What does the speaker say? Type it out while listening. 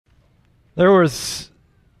There was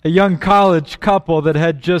a young college couple that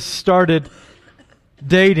had just started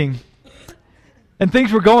dating, and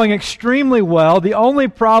things were going extremely well. The only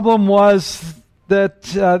problem was that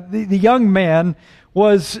the young man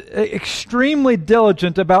was extremely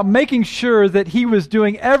diligent about making sure that he was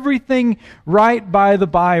doing everything right by the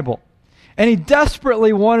Bible. And he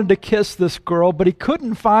desperately wanted to kiss this girl, but he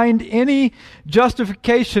couldn't find any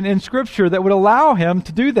justification in Scripture that would allow him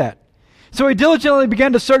to do that. So he diligently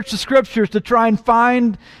began to search the Scriptures to try and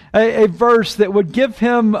find a verse that would give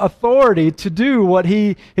him authority to do what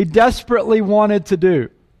he desperately wanted to do.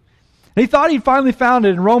 And he thought he finally found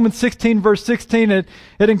it in Romans 16, verse 16. It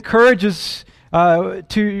encourages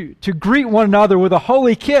to greet one another with a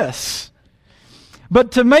holy kiss.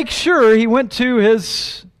 But to make sure, he went to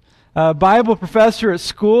his Bible professor at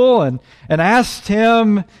school and asked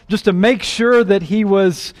him just to make sure that he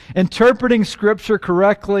was interpreting Scripture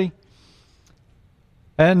correctly.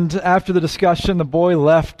 And after the discussion, the boy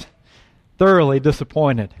left thoroughly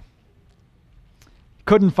disappointed.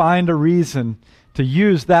 Couldn't find a reason to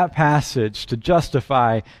use that passage to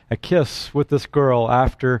justify a kiss with this girl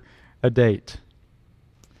after a date.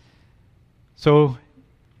 So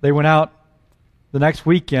they went out the next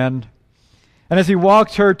weekend, and as he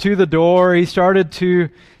walked her to the door, he started to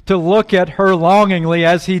look at her longingly,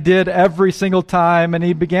 as he did every single time, and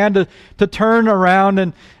he began to turn around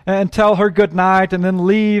and tell her good night and then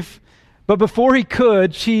leave. But before he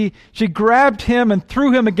could, she grabbed him and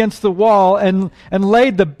threw him against the wall and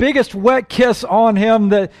laid the biggest wet kiss on him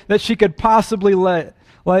that she could possibly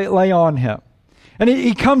lay on him. And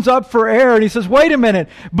he comes up for air and he says, "Wait a minute,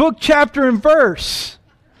 book, chapter, and verse."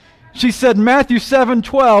 She said, "Matthew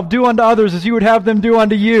 7:12, do unto others as you would have them do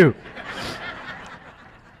unto you."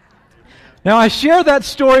 Now, I share that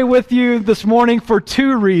story with you this morning for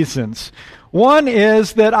two reasons. One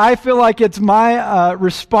is that I feel like it's my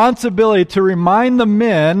responsibility to remind the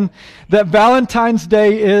men that Valentine's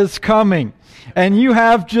Day is coming. And you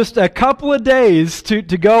have just a couple of days to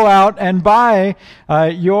go out and buy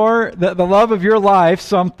the love of your life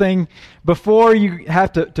something before you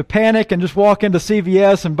have to panic and just walk into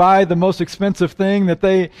CVS and buy the most expensive thing that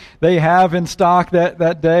they have in stock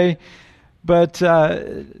that day. But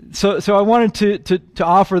so I wanted to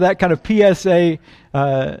offer that kind of PSA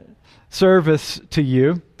service to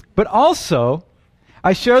you. But also,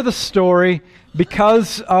 I share the story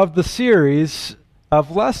because of the series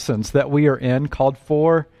of lessons that we are in called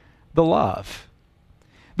For the Love.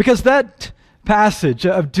 Because that passage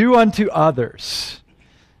of do unto others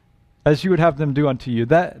as you would have them do unto you,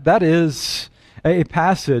 that is a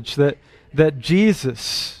passage that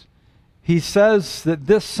Jesus, he says that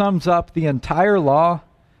this sums up the entire law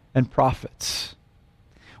and prophets.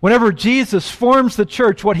 Whenever Jesus forms the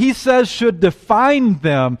church, what he says should define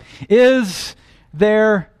them is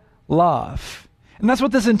their love. And that's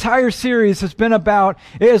what this entire series has been about,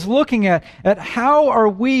 is looking at how are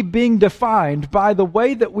we being defined by the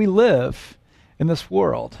way that we live in this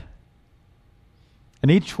world.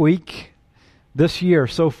 And each week this year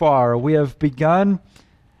so far, we have begun,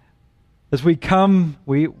 as we come,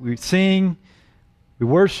 we sing, we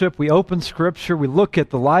worship, we open Scripture, we look at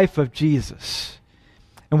the life of Jesus.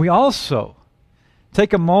 And we also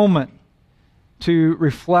take a moment to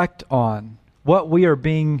reflect on what we are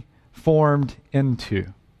being formed into.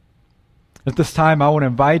 At this time, I want to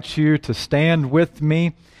invite you to stand with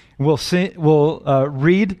me. We'll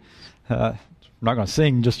read. We're not going to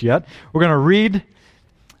sing just yet. We're going to read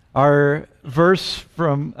our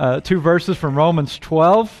two verses from Romans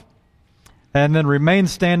 12, and then remain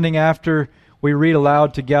standing after we read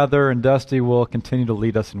aloud together, and Dusty will continue to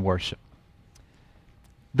lead us in worship.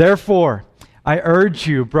 Therefore, I urge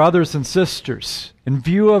you, brothers and sisters, in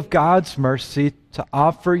view of God's mercy, to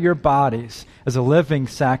offer your bodies as a living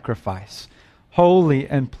sacrifice, holy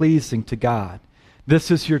and pleasing to God.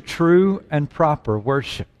 This is your true and proper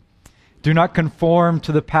worship. Do not conform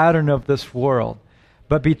to the pattern of this world,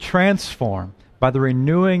 but be transformed by the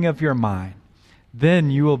renewing of your mind.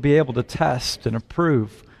 Then you will be able to test and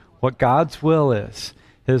approve what God's will is,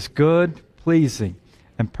 His good, pleasing,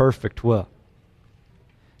 and perfect will.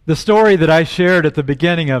 The story that I shared at the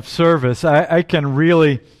beginning of service, I can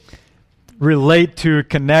really relate to,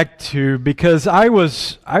 connect to, because I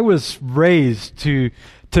was raised to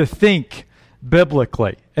think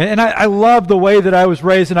biblically. And I love the way that I was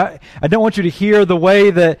raised, and I don't want you to hear the way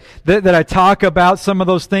that I talk about some of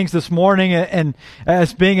those things this morning and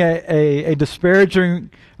as being a disparaging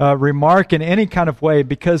remark in any kind of way,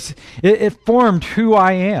 because it formed who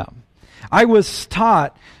I am. I was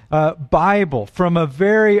taught Bible from a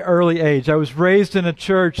very early age. I was raised in a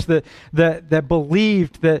church that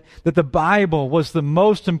believed that the Bible was the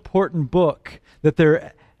most important book that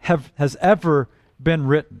there has ever been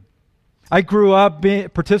written. I grew up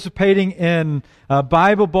participating in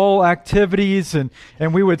Bible Bowl activities, and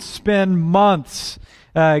we would spend months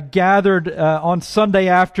gathered on Sunday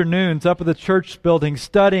afternoons up at the church building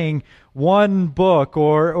studying one book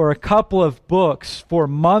or a couple of books for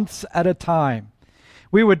months at a time.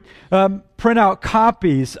 We would print out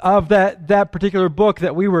copies of that particular book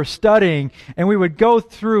that we were studying, and we would go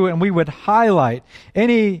through and we would highlight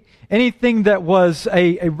anything that was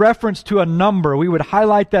a reference to a number. We would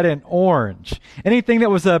highlight that in orange. Anything that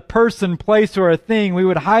was a person, place, or a thing, we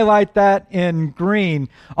would highlight that in green.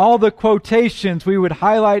 All the quotations we would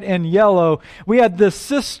highlight in yellow. We had this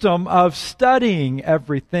system of studying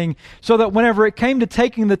everything so that whenever it came to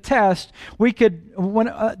taking the test, we could,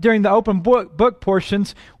 during the open book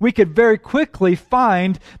portions, we could very quickly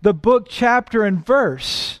find the book, chapter, and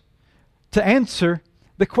verse to answer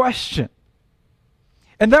the question.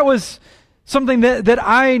 And that was something that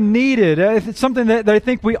I needed. It's something that I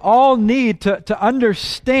think we all need to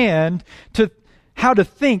understand how to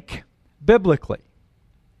think biblically.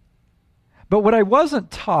 But what I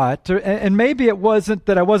wasn't taught, and maybe it wasn't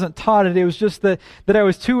that I wasn't taught it was just that I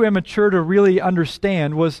was too immature to really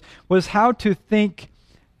understand, was how to think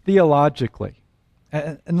theologically.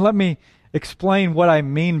 And let me explain what I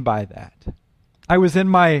mean by that. I was in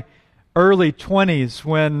my early 20s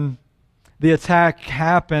when the attack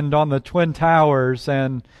happened on the Twin Towers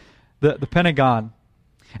and the Pentagon.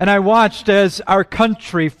 And I watched as our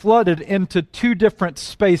country flooded into two different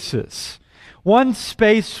spaces. One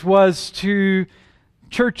space was to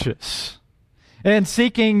churches and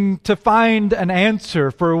seeking to find an answer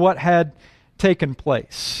for what had taken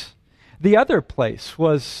place. The other place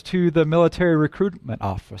was to the military recruitment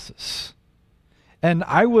offices. And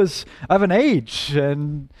I was of an age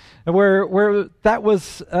and where that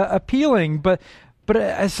was appealing, but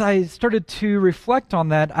as I started to reflect on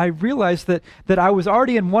that, I realized that I was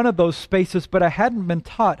already in one of those spaces, but I hadn't been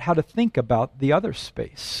taught how to think about the other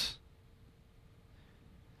space.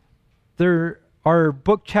 There are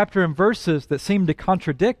book, chapter, and verses that seem to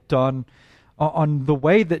contradict on the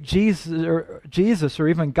way that Jesus or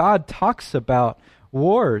even God talks about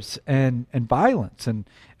wars and violence and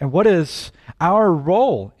what is our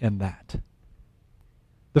role in that.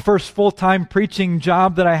 The first full-time preaching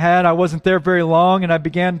job that I had, I wasn't there very long, and I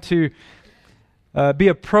began to be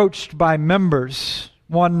approached by members.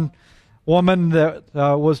 One woman that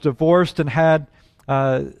was divorced and had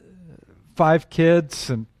 5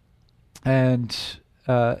 kids, and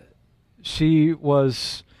she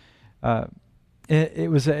was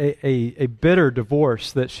it was a bitter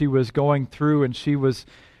divorce that she was going through, and she was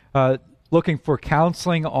looking for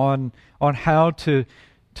counseling on how to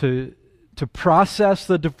process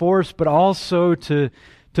the divorce, but also to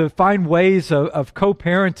find ways of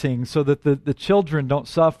co-parenting so that the children don't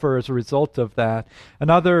suffer as a result of that.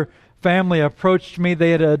 Another family approached me.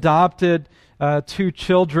 They had adopted 2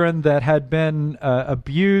 children that had been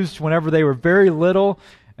abused whenever they were very little,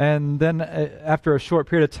 and then after a short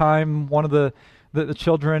period of time, one of the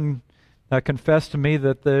children confessed to me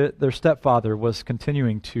that their stepfather was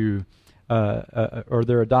continuing to, or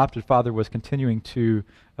their adopted father was continuing to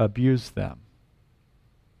abuse them.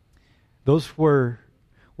 Those were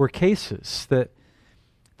cases that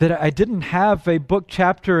I didn't have a book,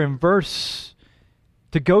 chapter, and verse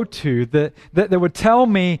to go to that would tell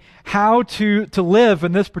me how to live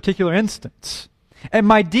in this particular instance. And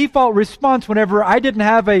my default response whenever I didn't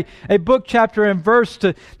have a book, chapter, and verse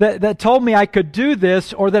that told me I could do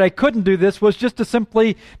this or that I couldn't do this was just to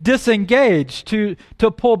simply disengage, to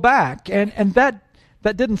pull back. And that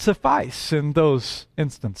didn't suffice in those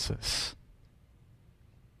instances.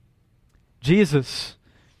 Jesus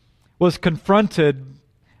was confronted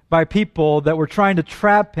by people that were trying to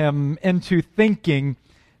trap him into thinking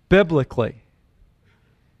biblically.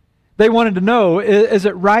 They wanted to know, is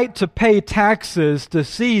it right to pay taxes to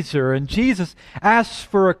Caesar? And Jesus asks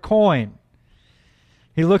for a coin.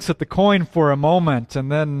 He looks at the coin for a moment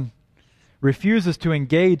and then refuses to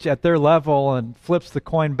engage at their level and flips the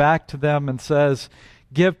coin back to them and says,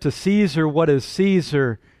 "Give to Caesar what is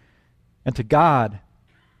Caesar, and to God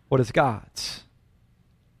what is God's."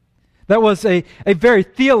 That was a very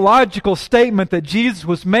theological statement that Jesus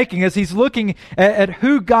was making as he's looking at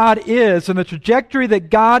who God is and the trajectory that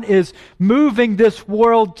God is moving this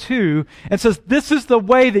world to, and says, this is the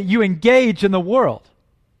way that you engage in the world.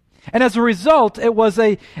 And as a result, it was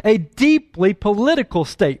a deeply political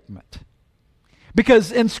statement.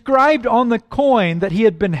 Because inscribed on the coin that he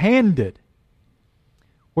had been handed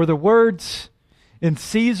were the words, "In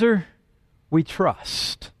Caesar we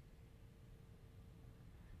trust,"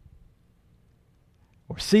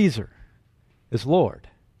 or "Caesar is Lord."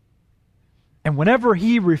 And whenever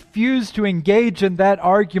he refused to engage in that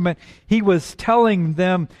argument, he was telling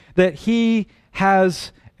them that he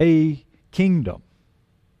has a kingdom.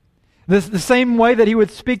 The same way that he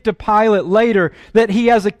would speak to Pilate later, that he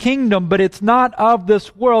has a kingdom, but it's not of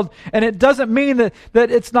this world. And it doesn't mean that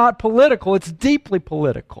it's not political. It's deeply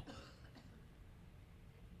political.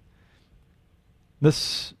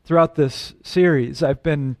 Throughout this series, I've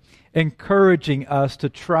been encouraging us to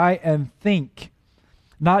try and think,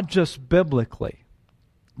 not just biblically,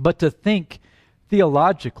 but to think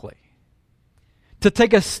theologically. To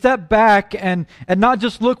take a step back and not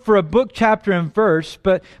just look for a book, chapter, and verse,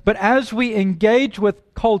 but as we engage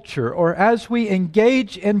with culture or as we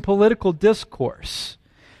engage in political discourse,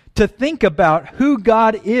 to think about who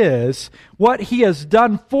God is, what He has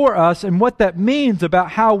done for us, and what that means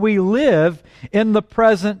about how we live in the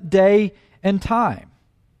present day and time.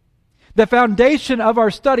 The foundation of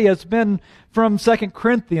our study has been from 2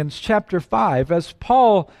 Corinthians chapter 5, as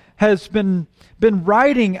Paul has been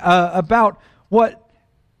writing about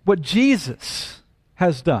what Jesus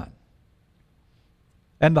has done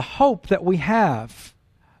and the hope that we have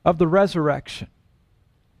of the resurrection.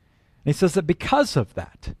 And he says that because of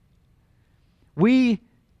that, we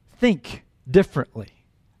think differently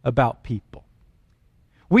about people.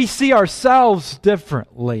 We see ourselves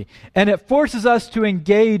differently, and it forces us to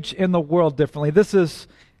engage in the world differently. This is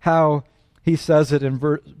how he says it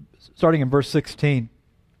starting in verse 16.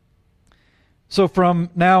 "So from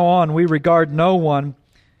now on, we regard no one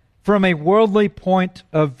from a worldly point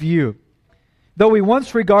of view. Though we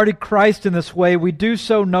once regarded Christ in this way, we do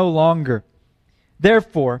so no longer.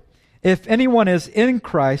 Therefore, if anyone is in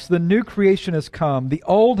Christ, the new creation has come. The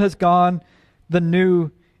old has gone, the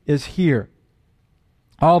new is here.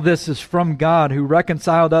 All this is from God, who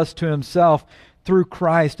reconciled us to Himself through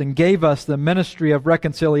Christ and gave us the ministry of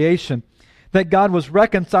reconciliation, that God was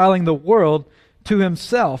reconciling the world to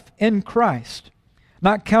Himself in Christ,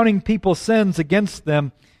 not counting people's sins against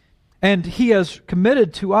them, and He has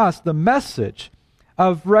committed to us the message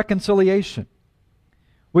of reconciliation.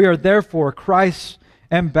 We are therefore Christ's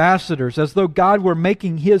ambassadors, as though God were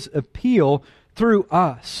making His appeal through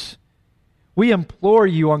us. We implore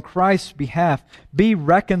you on Christ's behalf, be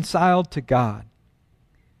reconciled to God.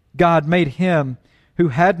 God made Him who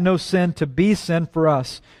had no sin to be sin for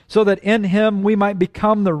us, so that in Him we might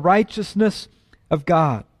become the righteousness of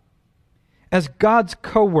God. As God's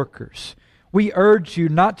co-workers, we urge you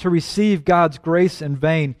not to receive God's grace in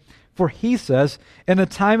vain, for He says, in the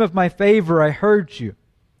time of my favor I heard you,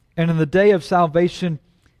 and in the day of salvation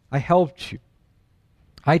I helped you.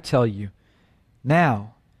 I tell you,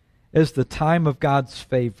 now is the time of God's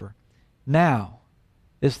favor. Now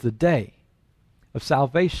is the day of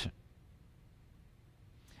salvation."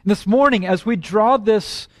 This morning, as we draw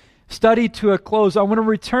this study to a close, I want to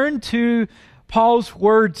return to Paul's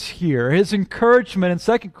words here, his encouragement in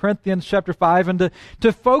 2 Corinthians chapter 5, and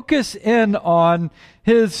to focus in on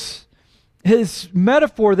his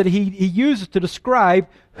metaphor that he uses to describe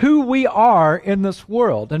who we are in this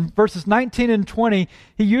world. In verses 19 and 20,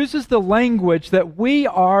 he uses the language that we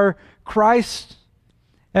are Christ's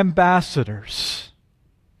ambassadors.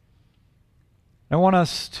 I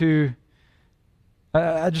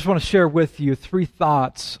just want to share with you 3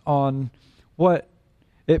 thoughts on what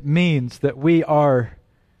it means that we are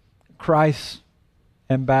Christ's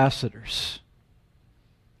ambassadors.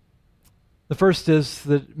 The first is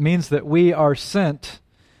that it means that we are sent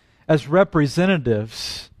as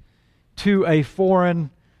representatives to a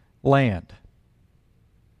foreign land.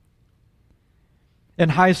 In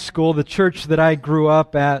high school, the church that I grew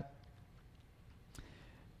up at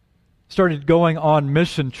started going on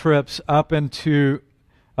mission trips up into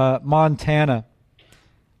Montana.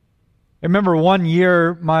 I remember one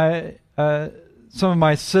year some of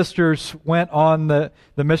my sisters went on the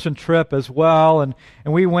mission trip as well, and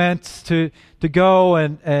we went to go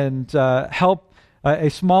and help a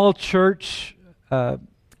small church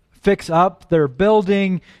fix up their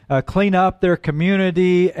building, clean up their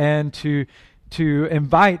community, and to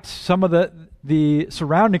invite some of the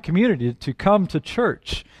surrounding community to come to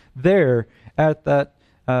church there at that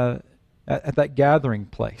gathering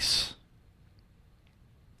place.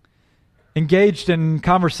 Engaged in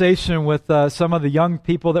conversation with some of the young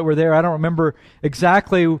people that were there. I don't remember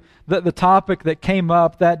exactly the topic that came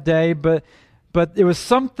up that day, but it was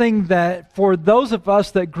something that for those of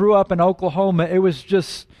us that grew up in Oklahoma, it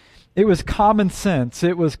was common sense.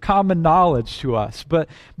 It was common knowledge to us. But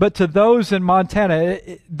to those in Montana,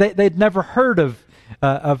 they'd never heard of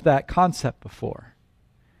of that concept before.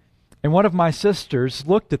 And one of my sisters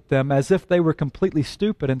looked at them as if they were completely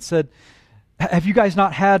stupid and said, "Have you guys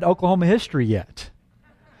not had Oklahoma history yet?"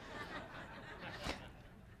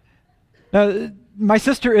 Now, my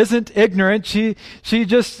sister isn't ignorant. She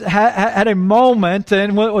just had a moment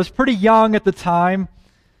and was pretty young at the time.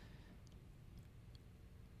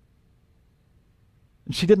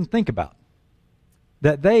 And she didn't think about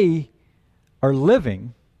that they are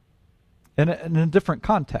living in a different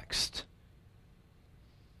context.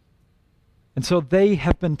 And so they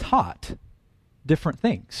have been taught different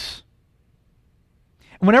things.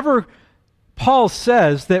 Whenever Paul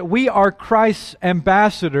says that we are Christ's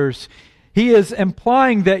ambassadors, he is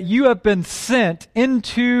implying that you have been sent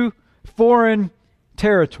into foreign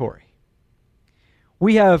territory.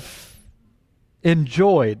 We have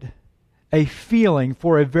enjoyed a feeling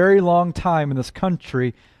for a very long time in this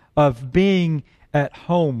country of being at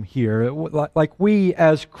home here. Like we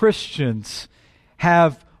as Christians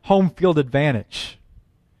have home field advantage.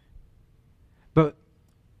 But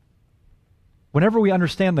whenever we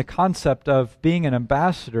understand the concept of being an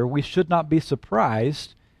ambassador, we should not be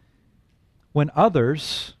surprised when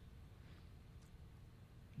others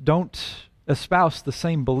don't espouse the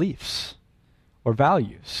same beliefs or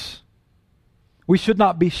values. We should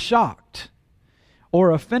not be shocked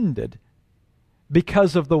or offended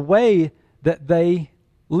because of the way that they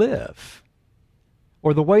live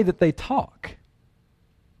or the way that they talk.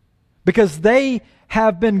 Because they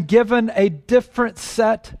have been given a different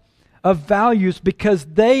set of values because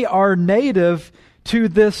they are native to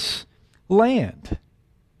this land.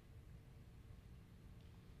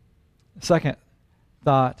 Second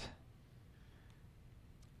thought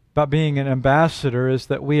about being an ambassador is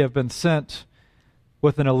that we have been sent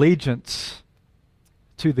with an allegiance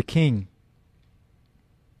to the King.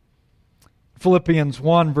 Philippians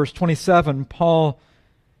 1 verse 27, Paul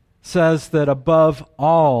says that above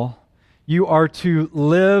all, you are to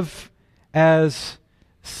live as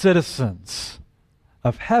citizens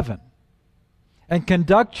of heaven and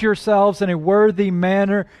conduct yourselves in a worthy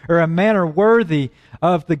manner, or a manner worthy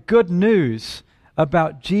of the good news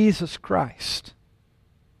about Jesus Christ.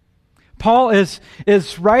 Paul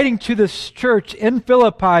is writing to this church in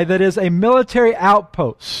Philippi that is a military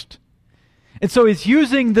outpost. And so he's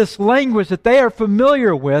using this language that they are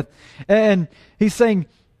familiar with, and he's saying,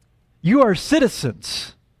 you are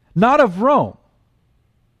citizens, not of Rome,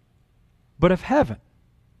 but of heaven.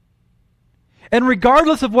 And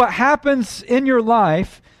regardless of what happens in your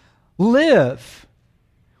life, live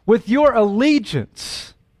with your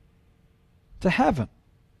allegiance to heaven.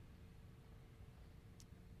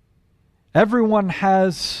 Everyone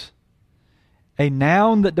has a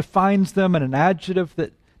noun that defines them and an adjective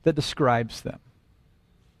that describes them.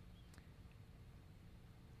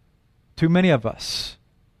 Too many of us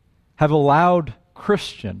have allowed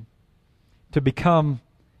Christian to become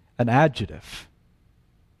an adjective.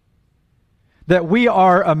 That we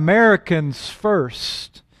are Americans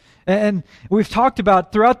first. And we've talked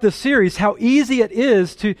about throughout this series how easy it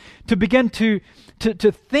is to begin to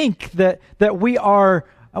think that our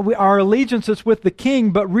allegiance is with the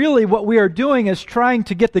King, but really what we are doing is trying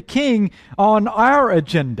to get the King on our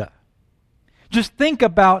agenda. Just think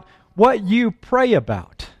about what you pray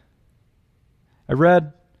about. I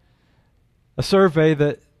read a survey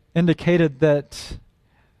that indicated that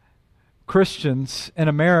Christians in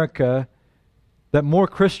America, that more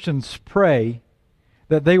Christians pray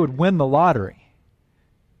that they would win the lottery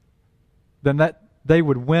than that they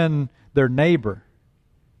would win their neighbor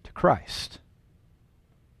to Christ.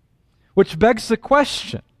 Which begs the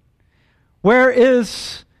question, where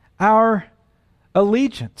is our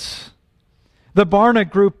allegiance? The Barna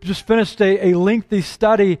Group just finished a lengthy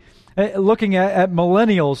study looking at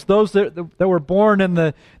millennials, those that were born in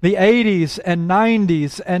the 80s and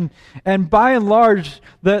 90s. And by and large,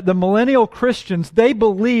 the millennial Christians, they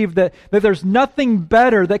believe that there's nothing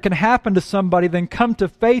better that can happen to somebody than come to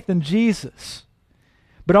faith in Jesus.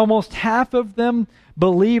 But almost half of them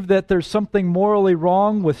believe that there's something morally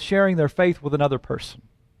wrong with sharing their faith with another person.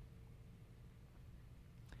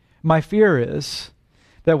 My fear is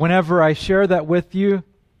that whenever I share that with you,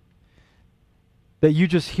 that you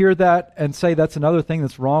just hear that and say that's another thing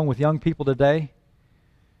that's wrong with young people today,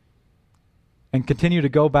 and continue to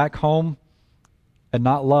go back home and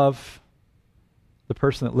not love the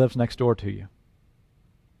person that lives next door to you.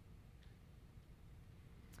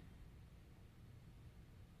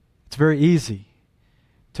 It's very easy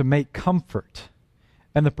to make comfort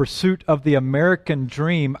and the pursuit of the American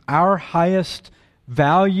dream our highest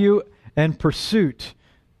value and pursuit,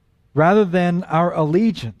 rather than our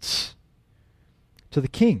allegiance to the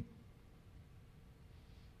King.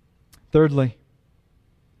 Thirdly,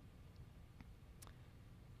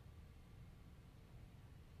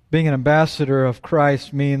 being an ambassador of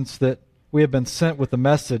Christ means that we have been sent with a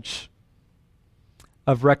message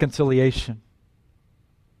of reconciliation.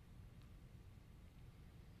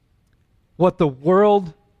 What the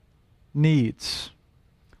world needs,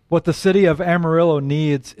 what the city of Amarillo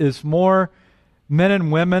needs, is more men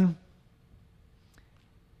and women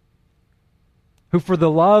who, for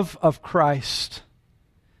the love of Christ,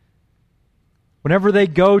 whenever they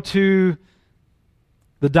go to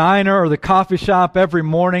the diner or the coffee shop every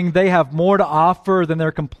morning, they have more to offer than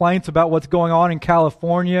their complaints about what's going on in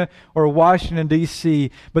California or Washington,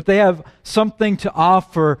 D.C. But they have something to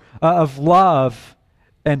offer of love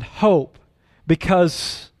and hope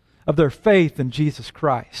because of their faith in Jesus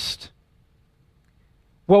Christ.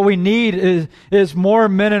 What we need is more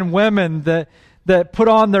men and women that put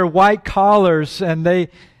on their white collars and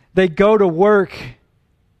they go to work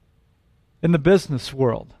in the business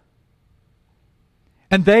world.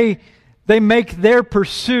 And they make their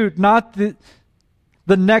pursuit not the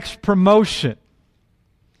next promotion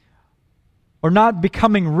or not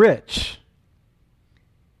becoming rich,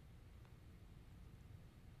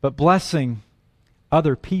 but blessing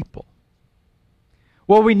other people.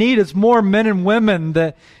 What we need is more men and women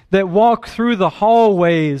that walk through the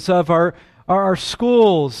hallways of our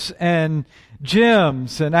schools and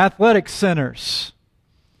gyms and athletic centers,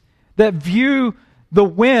 that view the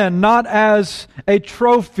win not as a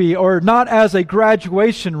trophy or not as a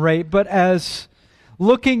graduation rate, but as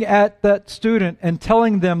looking at that student and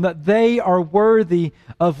telling them that they are worthy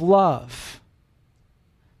of love.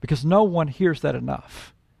 Because no one hears that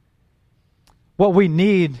enough. What we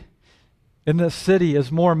need in this city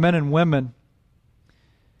is more men and women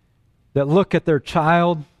that look at their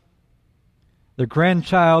child, their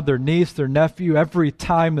grandchild, their niece, their nephew, every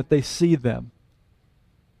time that they see them.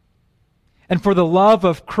 And for the love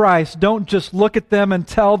of Christ, don't just look at them and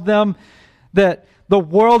tell them that the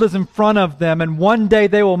world is in front of them and one day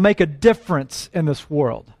they will make a difference in this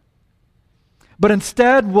world. But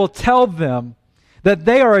instead, we'll tell them that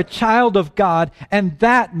they are a child of God, and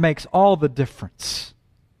that makes all the difference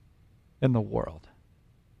in the world.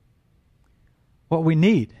 What we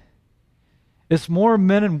need is more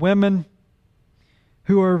men and women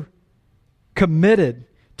who are committed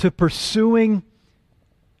to pursuing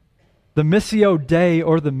the Missio Dei,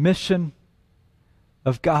 or the mission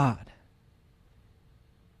of God.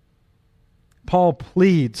 Paul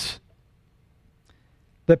pleads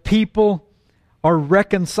that people are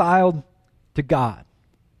reconciled to God.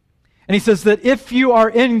 And he says that if you are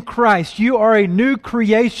in Christ, you are a new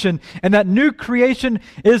creation, and that new creation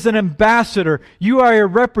is an ambassador. You are a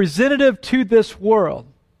representative to this world,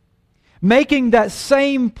 making that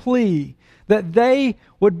same plea that they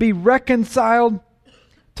would be reconciled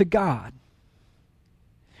to God.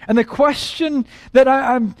 And the question that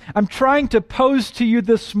I'm trying to pose to you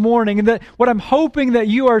this morning, and that what I'm hoping that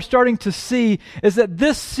you are starting to see, is that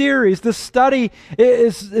this series, this study,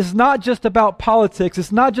 is not just about politics.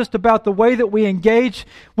 It's not just about the way that we engage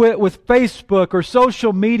with Facebook or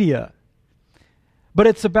social media. But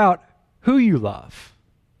it's about who you love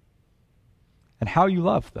and how you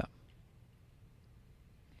love them.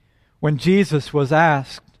 When Jesus was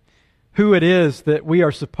asked who it is that we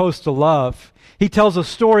are supposed to love, he tells a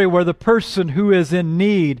story where the person who is in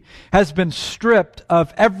need has been stripped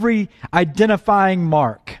of every identifying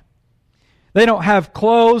mark. They don't have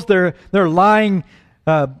clothes. They're lying,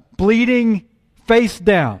 bleeding, face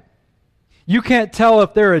down. You can't tell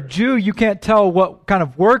if they're a Jew. You can't tell what kind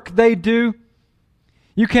of work they do.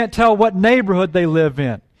 You can't tell what neighborhood they live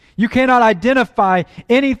in. You cannot identify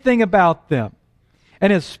anything about them.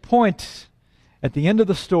 And his point at the end of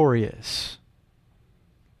the story is,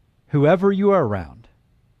 whoever you are around,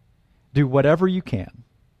 do whatever you can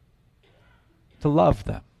to love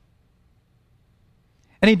them.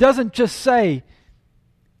 And he doesn't just say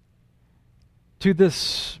to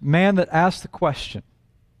this man that asked the question,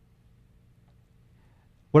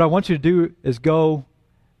 what I want you to do is go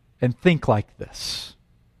and think like this.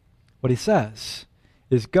 What he says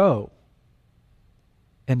is, go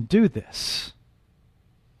and do this.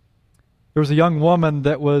 There was a young woman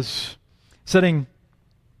that was standing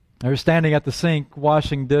at the sink,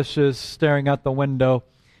 washing dishes, staring out the window.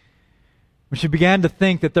 When she began to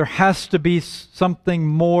think that there has to be something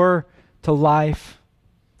more to life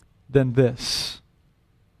than this.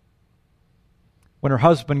 When her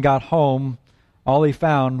husband got home, all he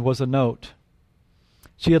found was a note.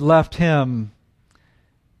 She had left him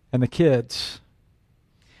and the kids.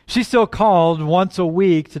 She still called once a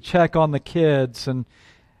week to check on the kids, and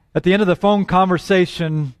at the end of the phone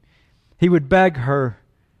conversation, he would beg her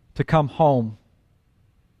to come home,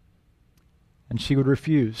 and she would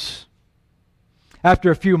refuse.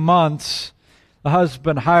 After a few months, the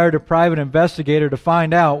husband hired a private investigator to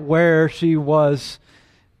find out where she was.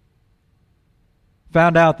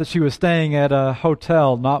 Found out that she was staying at a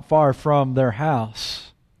hotel not far from their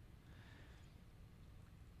house.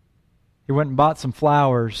 He went and bought some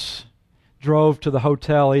flowers, drove to the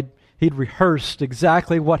hotel. He'd rehearsed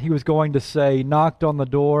exactly what he was going to say. He knocked on the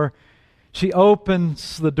door. She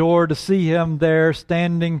opens the door to see him there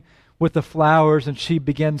standing with the flowers, and she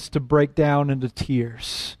begins to break down into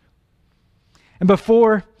tears. And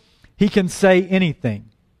before he can say anything,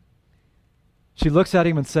 she looks at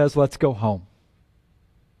him and says, "Let's go home."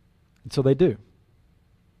 And so they do.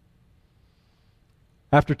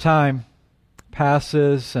 After time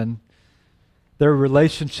passes and their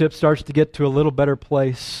relationship starts to get to a little better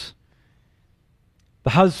place, the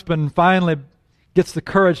husband finally gets the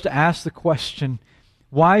courage to ask the question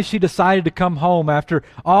why she decided to come home after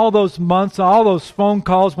all those months, all those phone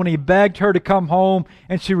calls when he begged her to come home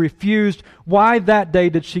and she refused. Why that day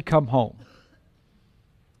did she come home?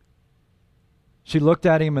 She looked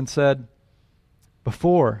at him and said,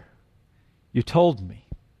 "Before, you told me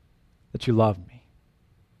that you loved me.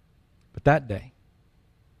 But that day,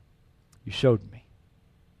 you showed me."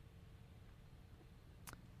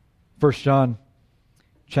 1 John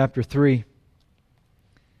chapter 3,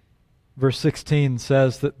 verse 16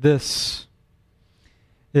 says that this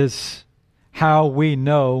is how we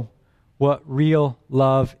know what real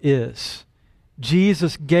love is.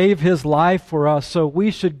 Jesus gave His life for us, so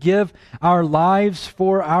we should give our lives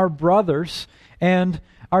for our brothers and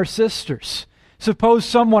our sisters. Suppose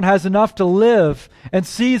someone has enough to live and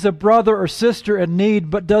sees a brother or sister in need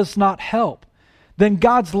but does not help. Then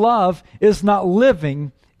God's love is not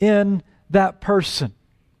living in that person.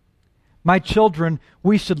 My children,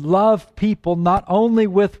 we should love people not only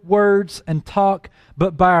with words and talk,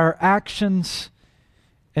 but by our actions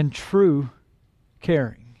and true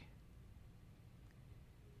caring.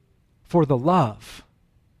 For the love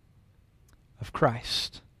of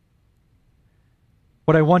Christ.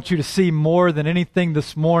 What I want you to see more than anything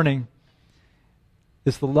this morning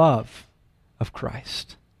is the love of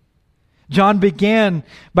Christ. John began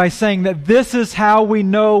by saying that this is how we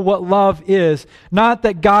know what love is. Not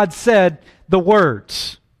that God said the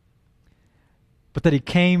words, but that He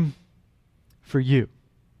came for you.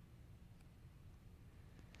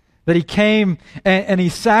 That He came and He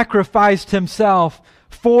sacrificed Himself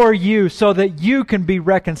for you so that you can be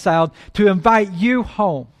reconciled, to invite you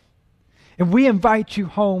home. And we invite you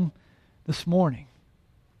home this morning.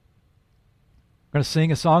 We're going to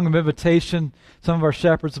sing a song of invitation. Some of our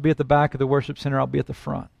shepherds will be at the back of the worship center. I'll be at the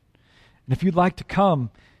front. And if you'd like to come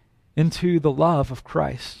into the love of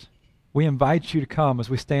Christ, we invite you to come as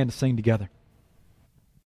we stand to sing together.